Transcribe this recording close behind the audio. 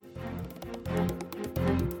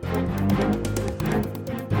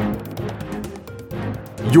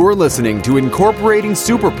You're listening to Incorporating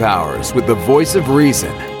Superpowers with the voice of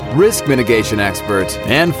reason, risk mitigation expert,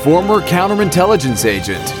 and former counterintelligence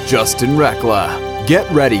agent, Justin Rekla. Get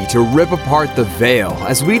ready to rip apart the veil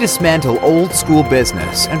as we dismantle old school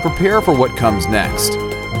business and prepare for what comes next.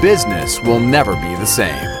 Business will never be the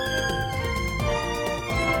same.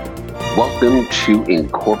 Welcome to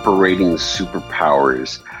Incorporating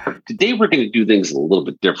Superpowers. Today we're going to do things a little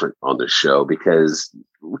bit different on the show because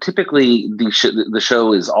typically the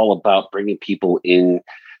show is all about bringing people in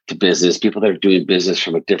to business, people that are doing business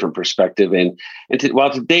from a different perspective.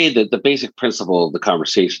 While today the basic principle of the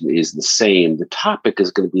conversation is the same, the topic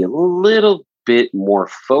is going to be a little bit more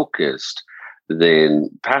focused than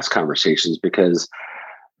past conversations because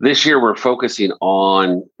this year, we're focusing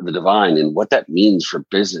on the divine and what that means for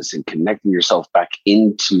business and connecting yourself back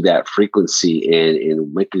into that frequency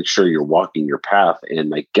and making sure you're walking your path. And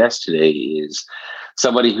my guest today is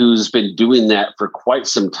somebody who's been doing that for quite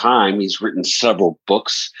some time. He's written several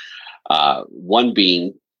books, one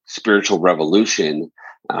being Spiritual Revolution.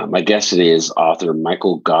 My guest today is author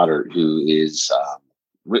Michael Goddard, who is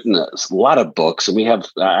written a lot of books. And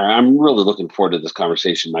I'm really looking forward to this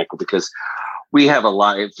conversation, Michael, because we have a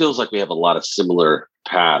lot. It feels like we have a lot of similar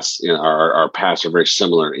paths. Our paths are very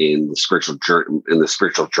similar in the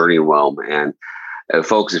spiritual journey realm. And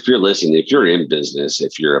folks, if you're listening, if you're in business,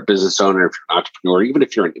 if you're a business owner, if you're an entrepreneur, even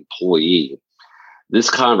if you're an employee, this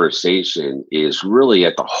conversation is really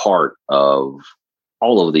at the heart of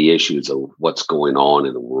all of the issues of what's going on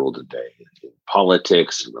in the world today.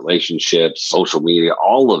 Politics, relationships, social media,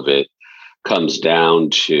 all of it comes down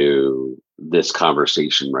to this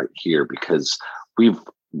conversation right here because we've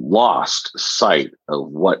lost sight of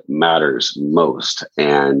what matters most.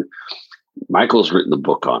 And Michael's written the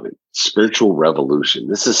book on it, Spiritual Revolution.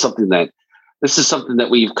 This is something that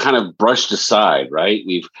we've kind of brushed aside, right?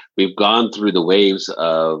 We've gone through the waves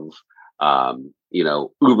of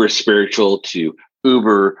uber spiritual to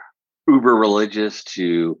uber religious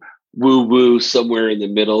to woo-woo somewhere in the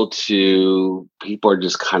middle to people are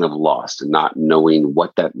just kind of lost and not knowing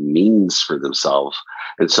what that means for themselves.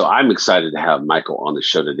 And so I'm excited to have Michael on the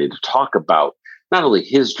show today to talk about not only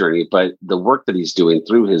his journey, but the work that he's doing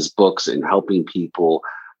through his books and helping people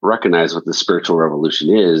recognize what the spiritual revolution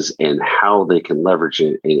is and how they can leverage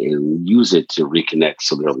it and use it to reconnect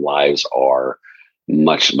so their lives are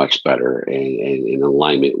much, much better and in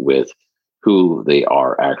alignment with who they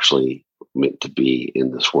are actually meant to be in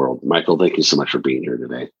this world. Michael, thank you so much for being here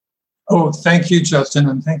today. Oh, thank you, Justin,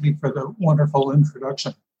 and thank you for the wonderful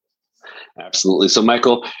introduction. Absolutely. So,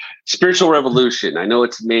 Michael, Spiritual Revolution. I know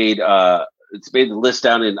it's made the list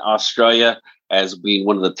down in Australia as being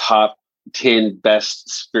one of the top 10 best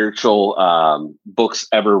spiritual books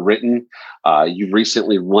ever written. You've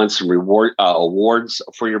recently won some awards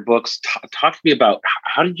for your books. Talk to me about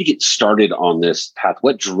how did you get started on this path?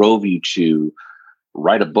 What drove you to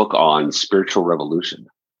write a book on spiritual revolution?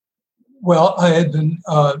 Well, I had been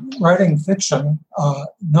writing fiction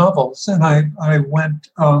novels, and I went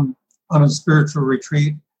on a spiritual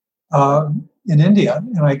retreat in India,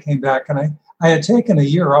 and I came back, and I had taken a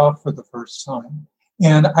year off for the first time,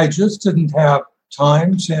 and I just didn't have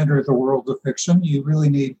time to enter the world of fiction. You really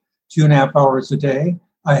need 2.5 hours a day.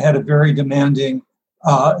 I had a very demanding,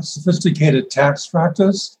 sophisticated tax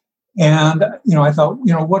practice, and I thought,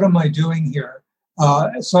 what am I doing here?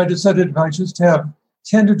 So I decided if I just have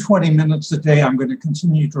 10 to 20 minutes a day, I'm going to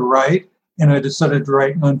continue to write. And I decided to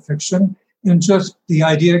write nonfiction. And just the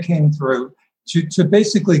idea came through to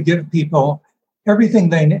basically give people everything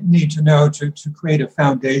they need to know to create a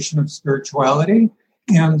foundation of spirituality.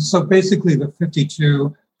 And so basically the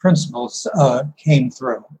 52 principles came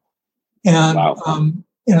through. And, wow. And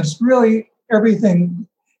it's really everything.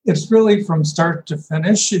 It's really from start to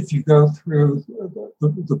finish. If you go through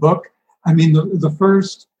the book, I mean, the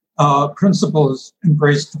first principle is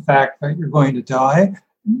embrace the fact that you're going to die.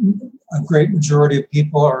 A great majority of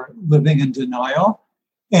people are living in denial.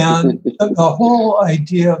 And the whole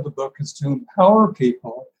idea of the book is to empower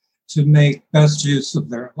people to make best use of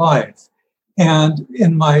their life. And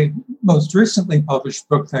in my most recently published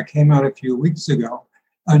book that came out a few weeks ago,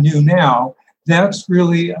 A New Now, that's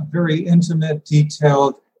really a very intimate,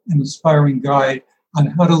 detailed, and inspiring guide on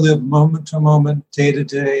how to live moment to moment, day to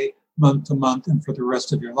day, month to month, and for the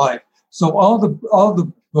rest of your life. So all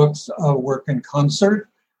the books work in concert.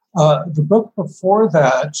 The book before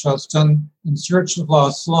that, Justin, In Search of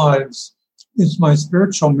Lost Lives, is my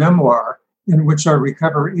spiritual memoir in which I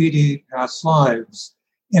recover 80 past lives.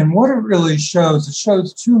 And what it really shows, it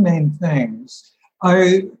shows two main things.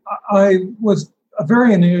 I was a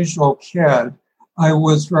very unusual kid. I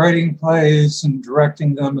was writing plays and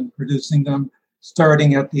directing them and producing them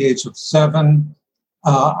starting at the age of 7.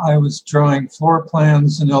 I was drawing floor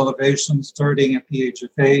plans and elevations starting at the age of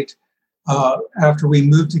 8. After we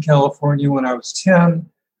moved to California when I was 10,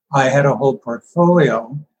 I had a whole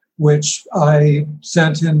portfolio, which I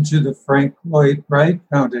sent into the Frank Lloyd Wright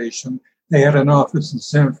Foundation. They had an office in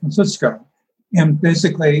San Francisco. And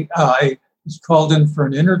basically, I was called in for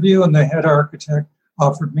an interview, and the head architect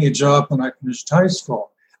offered me a job when I finished high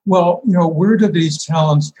school. Well, where did these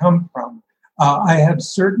talents come from? I had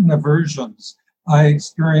certain aversions. I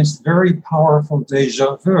experienced very powerful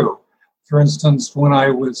deja vu. For instance, when I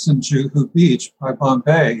was in Juhu Beach by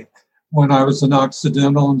Bombay, when I was in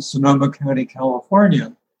Occidental in Sonoma County,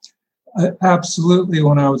 California, absolutely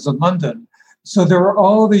when I was in London. So there were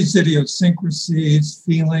all these idiosyncrasies,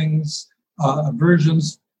 feelings,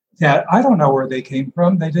 aversions that I don't know where they came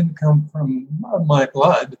from. They didn't come from my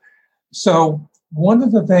blood. So one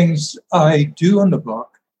of the things I do in the book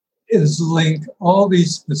is link all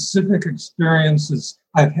these specific experiences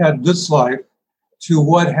I've had this life to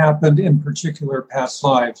what happened in particular past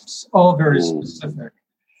lives, all very specific.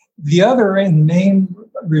 The other and main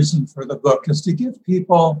reason for the book is to give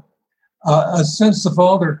people a sense of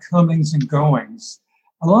all their comings and goings.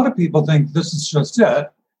 A lot of people think this is just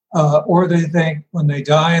it, or they think when they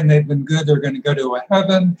die and they've been good, they're going to go to a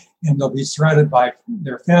heaven and they'll be surrounded by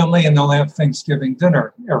their family and they'll have Thanksgiving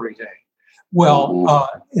dinner every day. Well,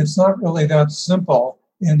 it's not really that simple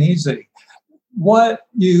and easy. What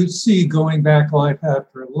you see going back life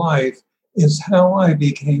after life is how I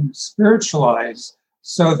became spiritualized,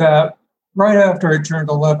 so that right after I turned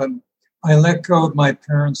 11, I let go of my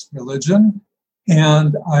parents' religion,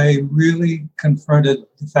 and I really confronted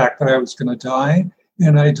the fact that I was going to die,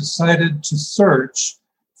 and I decided to search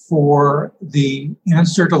for the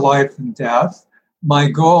answer to life and death. My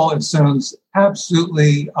goal, it sounds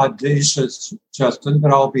absolutely audacious, Justin,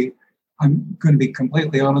 but I'm going to be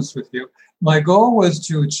completely honest with you. My goal was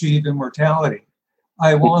to achieve immortality.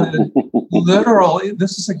 I wanted literal,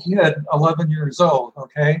 this is a kid, 11 years old,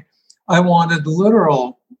 okay? I wanted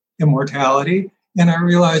literal immortality, and I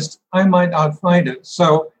realized I might not find it.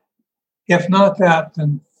 So if not that,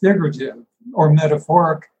 then figurative or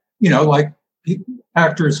metaphoric, like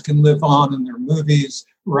actors can live on in their movies,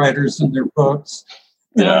 writers in their books.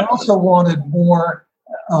 And I also wanted more,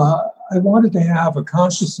 I wanted to have a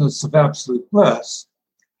consciousness of absolute bliss.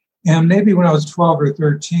 And maybe when I was 12 or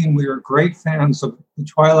 13, we were great fans of The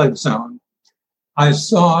Twilight Zone. I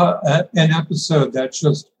saw an episode that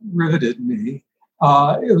just riveted me.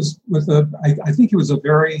 It was with I think he was a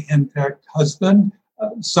very henpecked husband,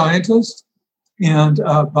 scientist, and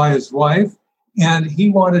by his wife, and he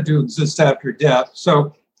wanted to exist after death.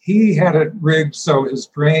 So he had it rigged so his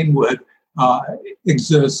brain would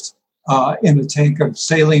exist in a tank of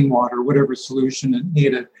saline water, whatever solution it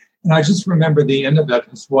needed. And I just remember the end of it.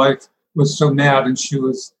 His wife was so mad, and she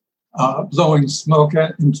was blowing smoke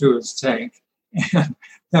into his tank. And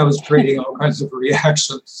that was creating all kinds of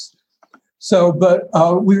reactions. So, but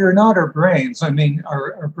we are not our brains. I mean,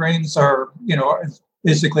 our brains are,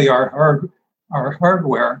 basically our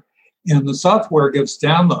hardware, and the software gets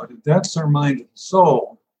downloaded. That's our mind and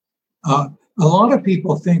soul. A lot of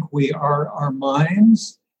people think we are our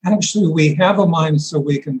minds. Actually, we have a mind so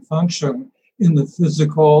we can function in the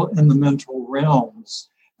physical and the mental realms.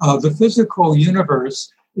 The physical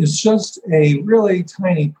universe is just a really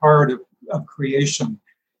tiny part of creation.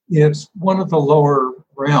 It's one of the lower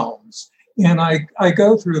realms. And I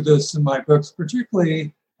go through this in my books,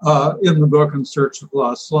 particularly in the book In Search of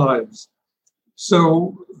Lost Lives.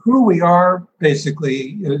 So who we are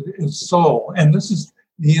basically is soul. And this is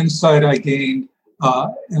the insight I gained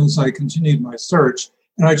as I continued my search.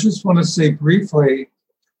 And I just want to say briefly,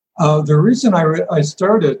 the reason I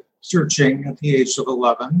started searching at the age of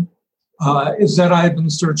 11 is that I had been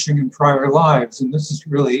searching in prior lives, and this is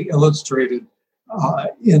really illustrated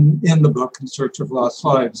in the book In Search of Lost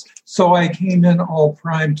Lives. So I came in all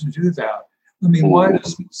primed to do that. I mean, why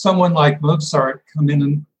does someone like Mozart come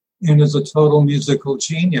in and is a total musical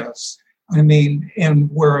genius? I mean, and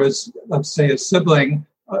whereas, let's say, a sibling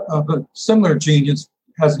of a similar genius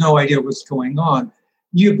has no idea what's going on.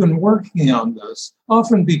 You've been working on this,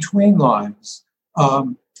 often between lives.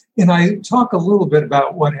 And I talk a little bit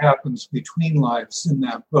about what happens between lives in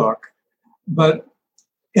that book. But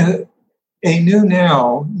A New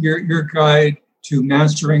Now, your guide to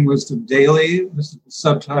mastering wisdom daily, this is the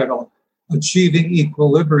subtitle, Achieving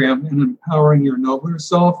Equilibrium and Empowering Your Nobler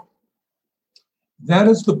Self. That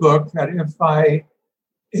is the book that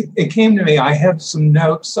it came to me, I had some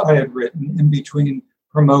notes I had written in between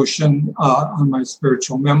promotion on my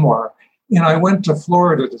spiritual memoir. And I went to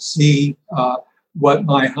Florida to see what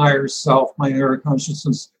my higher self, my inner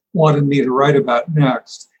consciousness wanted me to write about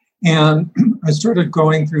next. And I started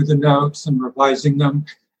going through the notes and revising them.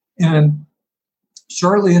 And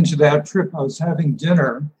shortly into that trip, I was having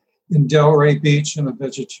dinner in Delray Beach in a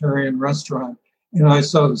vegetarian restaurant. And I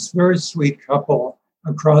saw this very sweet couple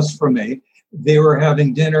across from me. They were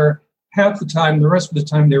having dinner half the time. The rest of the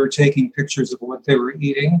time, they were taking pictures of what they were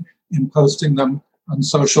eating and posting them on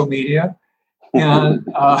social media. And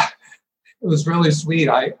it was really sweet.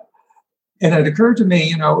 And it occurred to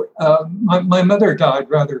me, my mother died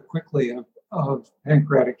rather quickly of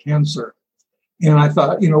pancreatic cancer. And I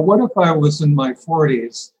thought, what if I was in my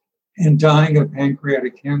 40s and dying of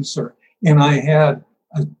pancreatic cancer, and I had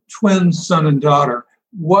a twin son and daughter?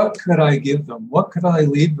 What could I give them? What could I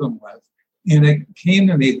leave them with? And it came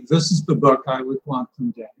to me, this is the book I would want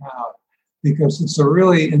them to have, because it's a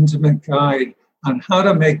really intimate guide on how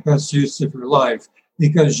to make best use of your life,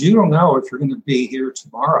 because you don't know if you're going to be here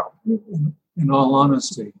tomorrow, in all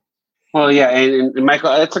honesty. Well, yeah, and Michael,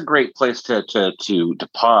 that's a great place to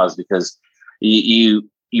pause, because you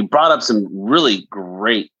brought up some really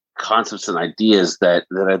great concepts and ideas that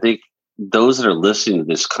I think those that are listening to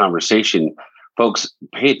this conversation, folks,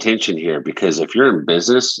 pay attention here, because if you're in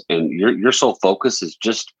business and your sole focus is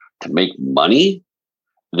just to make money,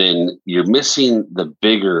 then you're missing the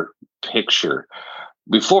bigger picture.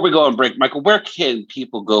 Before we go on break, Michael, where can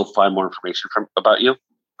people go find more information about you?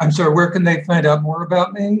 I'm sorry, where can they find out more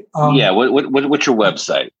about me? What's your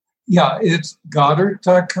website? Yeah, it's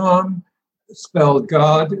Goddard.com, spelled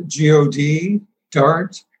God, G-O-D,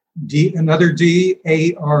 Dart, D, another D,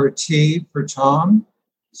 A-R-T for Tom.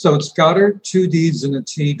 So it's Goddard, 2 Ds and a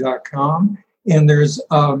T.com. And there's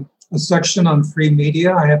a section on free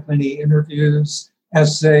media. I have many interviews,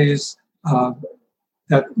 essays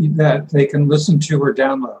that they can listen to or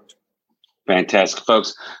download. Fantastic,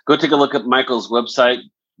 folks. Go take a look at Michael's website.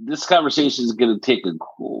 This conversation is going to take a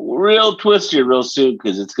real twist here real soon,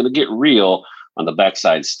 because it's going to get real on the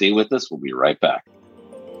backside. Stay with us. We'll be right back.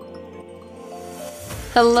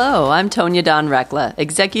 Hello, I'm Tonya Dawn Rekla,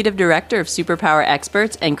 Executive Director of Superpower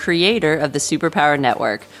Experts and creator of the Superpower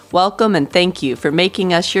Network. Welcome and thank you for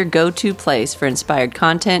making us your go-to place for inspired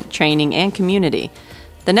content, training, and community.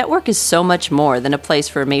 The network is so much more than a place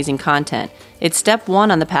for amazing content. It's step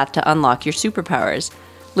one on the path to unlock your superpowers.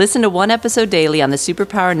 Listen to one episode daily on the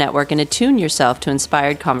Superpower Network and attune yourself to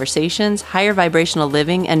inspired conversations, higher vibrational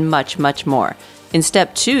living, and much, much more. In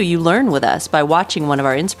step 2, you learn with us by watching one of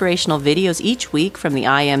our inspirational videos each week from the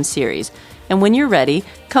I Am series. And when you're ready,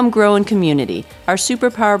 come grow in community. Our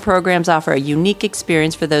superpower programs offer a unique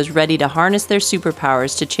experience for those ready to harness their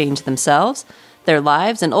superpowers to change themselves, their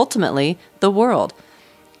lives, and ultimately, the world.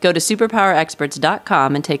 Go to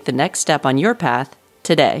superpowerexperts.com and take the next step on your path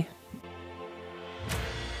today.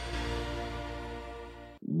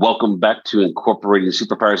 Welcome back to Incorporating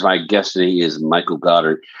Superpowers. My guest today is Michael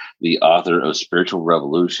Goddard, the author of Spiritual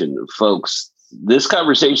Revolution. Folks, this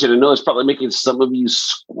conversation, I know, is probably making some of you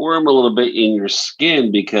squirm a little bit in your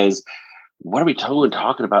skin, because what are we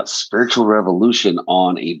talking about spiritual revolution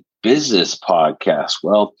on a business podcast?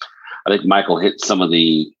 Well, I think Michael hit some of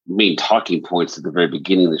the main talking points at the very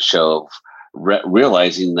beginning of the show,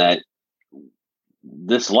 realizing that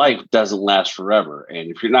this life doesn't last forever.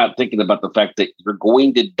 And if you're not thinking about the fact that you're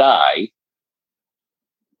going to die,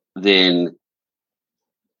 then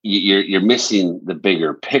you're missing the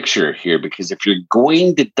bigger picture here. Because if you're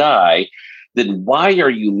going to die, then why are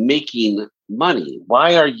you making money?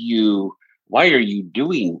 Why are you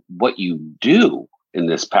doing what you do in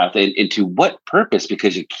this path, and to what purpose?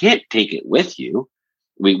 Because you can't take it with you.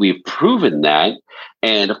 We've proven that.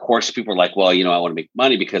 And of course, people are like, well, I want to make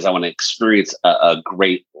money because I want to experience a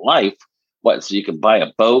great life. What? So you can buy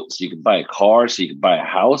a boat, so you can buy a car, so you can buy a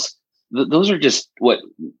house. Those are just what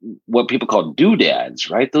people call doodads,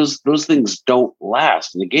 right? Those things don't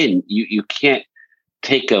last. And again, you can't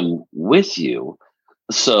take them with you.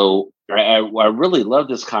 So I really love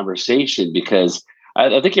this conversation, because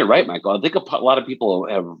I think you're right, Michael. I think a lot of people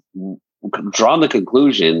have drawn the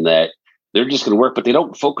conclusion that they're just going to work, but they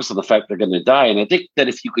don't focus on the fact they're going to die. And I think that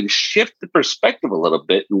if you can shift the perspective a little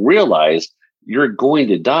bit and realize you're going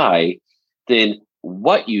to die, then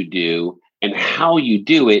what you do and how you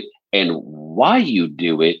do it and why you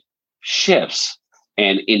do it shifts.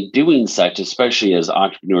 And in doing such, especially as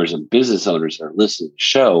entrepreneurs and business owners are listening to the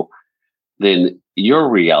show, then your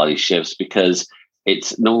reality shifts, because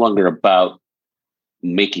it's no longer about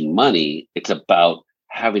making money. It's about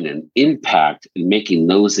having an impact and making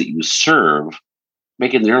those that you serve,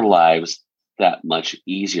 making their lives that much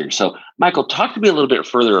easier. So, Michael, talk to me a little bit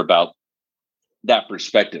further about that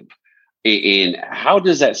perspective. And how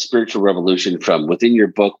does that spiritual revolution from within your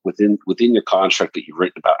book, within your construct that you've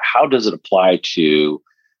written about, how does it apply to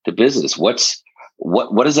business? What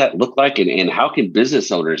does that look like? And how can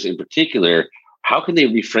business owners in particular, how can they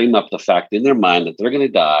reframe up the fact in their mind that they're going to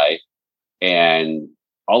die, and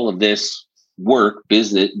all of this work,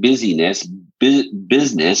 business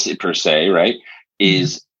per se, right,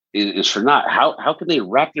 is for naught? How can they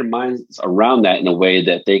wrap their minds around that in a way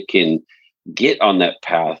that they can get on that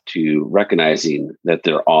path to recognizing that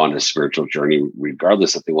they're on a spiritual journey,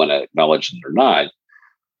 regardless if they want to acknowledge it or not,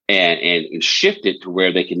 and shift it to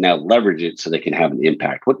where they can now leverage it so they can have an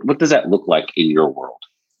impact? What does that look like in your world?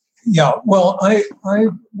 Yeah, well, I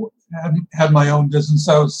had my own business.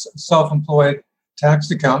 I was a self-employed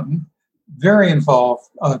tax accountant, very involved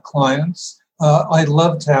clients. I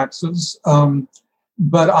love taxes,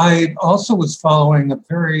 but I also was following a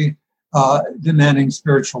very demanding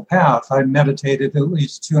spiritual path. I meditated at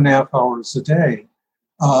least 2.5 hours a day,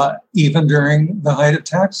 even during the height of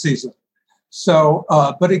tax season. So,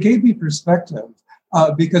 but it gave me perspective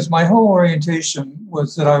because my whole orientation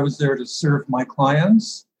was that I was there to serve my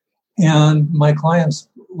clients, and my clients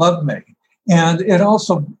loved me. And it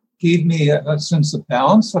also gave me a sense of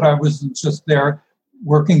balance, that I wasn't just there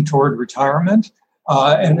working toward retirement.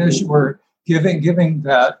 And as you were giving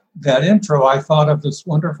that intro, I thought of this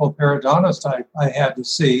wonderful periodontist I had to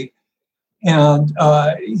see. And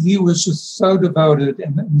he was just so devoted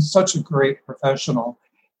and such a great professional.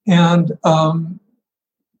 And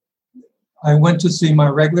I went to see my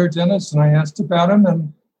regular dentist, and I asked about him,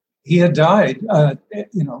 and he had died,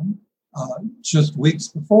 just weeks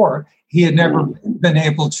before. He had never been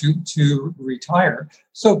able to retire.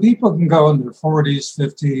 So people can go in their 40s,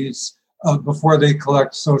 50s before they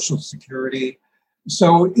collect Social Security.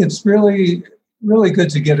 So it's really, really good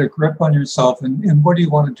to get a grip on yourself and what do you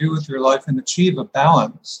want to do with your life and achieve a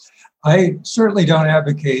balance. I certainly don't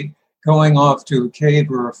advocate going off to a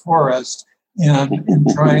cave or a forest and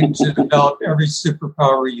trying to develop every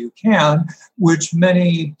superpower you can, which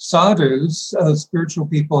many sadhus, spiritual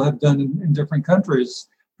people, have done in different countries,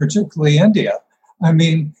 particularly India. I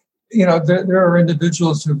mean, there are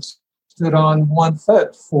individuals who've stood on one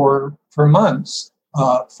foot for months,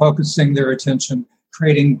 focusing their attention,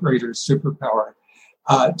 creating greater superpower.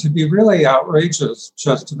 To be really outrageous,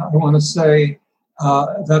 Justin, I want to say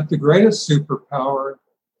that the greatest superpower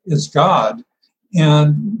is God.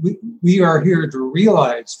 And we are here to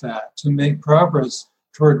realize that, to make progress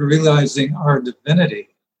toward realizing our divinity.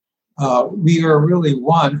 We are really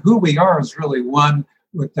one. Who we are is really one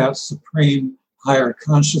with that supreme higher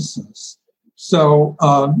consciousness. So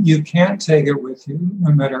you can't take it with you,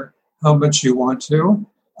 no matter how much you want to.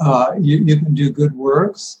 You can do good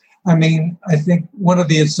works. I mean, I think one of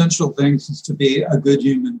the essential things is to be a good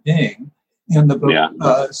human being. And the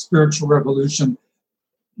book, Spiritual Revolution,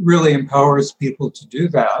 really empowers people to do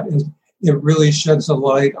that. It really sheds a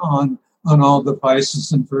light on all the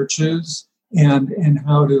vices and virtues and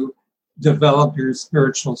how to develop your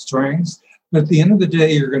spiritual strengths. But at the end of the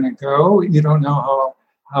day, you're going to go. You don't know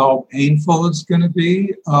how painful it's going to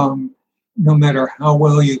be, no matter how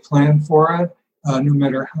well you plan for it, no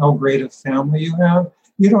matter how great a family you have.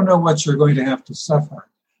 You don't know what you're going to have to suffer.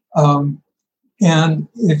 And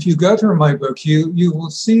if you go through my book, you will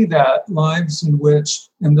see that lives in which,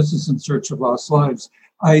 and this is In Search of Lost Lives,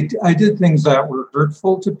 I did things that were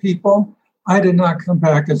hurtful to people. I did not come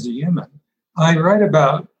back as a human. I write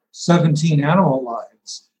about 17 animal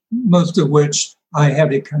lives, most of which I had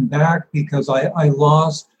to come back because I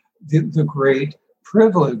lost the great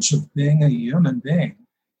privilege of being a human being.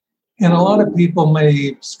 And a lot of people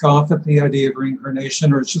may scoff at the idea of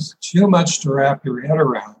reincarnation, or it's just too much to wrap your head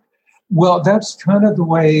around. Well, that's kind of the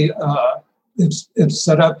way it's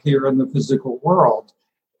set up here in the physical world.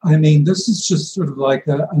 I mean, this is just sort of like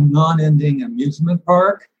a non-ending amusement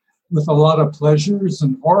park with a lot of pleasures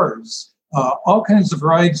and horrors, all kinds of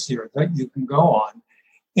rides here that you can go on.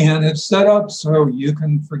 And it's set up so you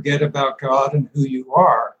can forget about God and who you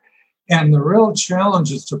are. And the real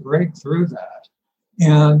challenge is to break through that.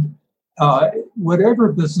 And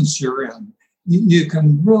whatever business you're in, you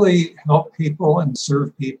can really help people and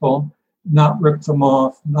serve people, not rip them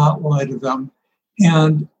off, not lie to them,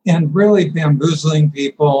 and really bamboozling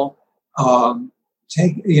people,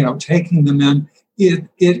 taking them in.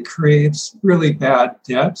 It creates really bad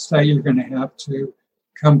debts that you're going to have to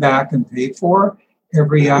come back and pay for.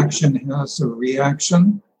 Every action has a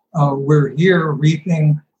reaction. We're here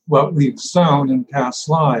reaping what we've sown in past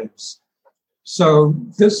lives. So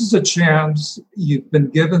this is a chance. You've been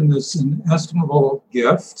given this inestimable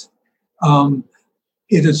gift.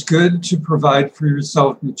 It is good to provide for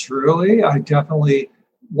yourself materially. I definitely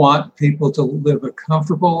want people to live a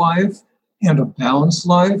comfortable life and a balanced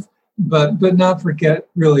life, but not forget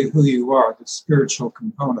really who you are, the spiritual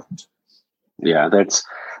component. Yeah, that's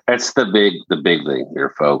the big thing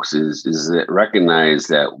here, folks, is that recognize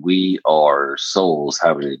that we are souls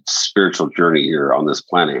having a spiritual journey here on this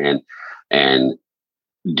planet, and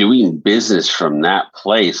doing business from that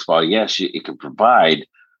place. While yes, it can provide,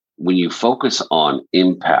 when you focus on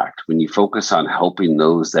impact, when you focus on helping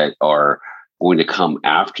those that are going to come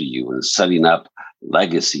after you and setting up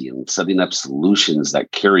legacy and setting up solutions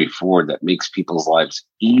that carry forward, that makes people's lives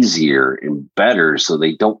easier and better so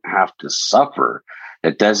they don't have to suffer,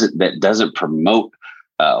 that doesn't promote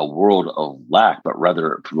a world of lack, but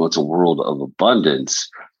rather it promotes a world of abundance,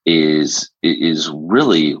 is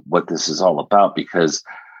really what this is all about. Because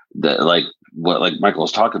like Michael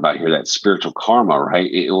was talking about here, that spiritual karma,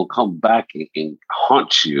 right? It will come back and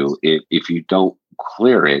haunt you if you don't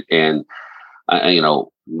clear it. And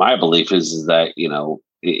my belief is that,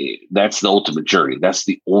 that's the ultimate journey. That's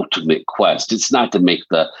the ultimate quest. It's not to make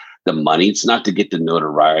the money. It's not to get the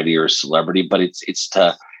notoriety or celebrity, but it's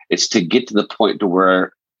to get to the point to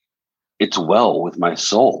where it's well with my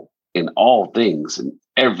soul in all things and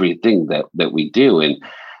everything that we do. And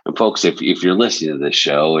folks, if you're listening to this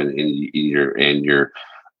show and you're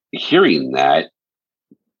hearing that,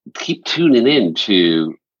 keep tuning in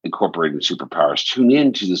to Incorporating Superpowers. Tune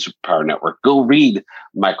into the Superpower Network. Go read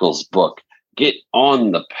Michael's book. Get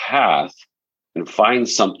on the path and find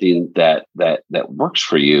something that works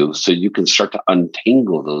for you, so you can start to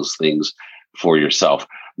untangle those things for yourself.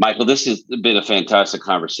 Michael, this has been a fantastic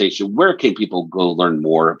conversation. Where can people go learn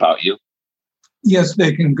more about you? Yes,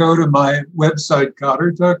 they can go to my website,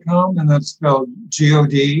 Goddard.com, and that's spelled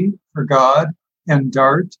G-O-D for God, and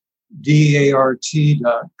Dart,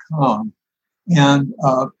 DART.com. And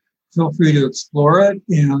feel free to explore it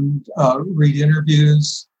and read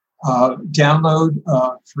interviews, download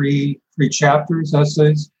free chapters,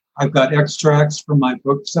 essays. I've got extracts from my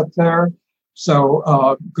books up there.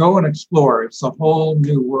 So go and explore. It's a whole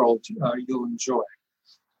new world you'll enjoy.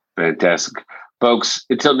 Fantastic. Folks,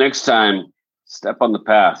 until next time, step on the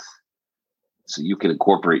path so you can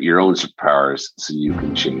incorporate your own superpowers so you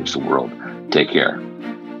can change the world. Take care.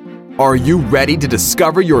 Are you ready to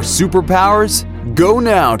discover your superpowers? Go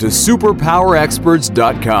now to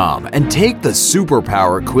superpowerexperts.com and take the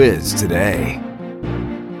superpower quiz today.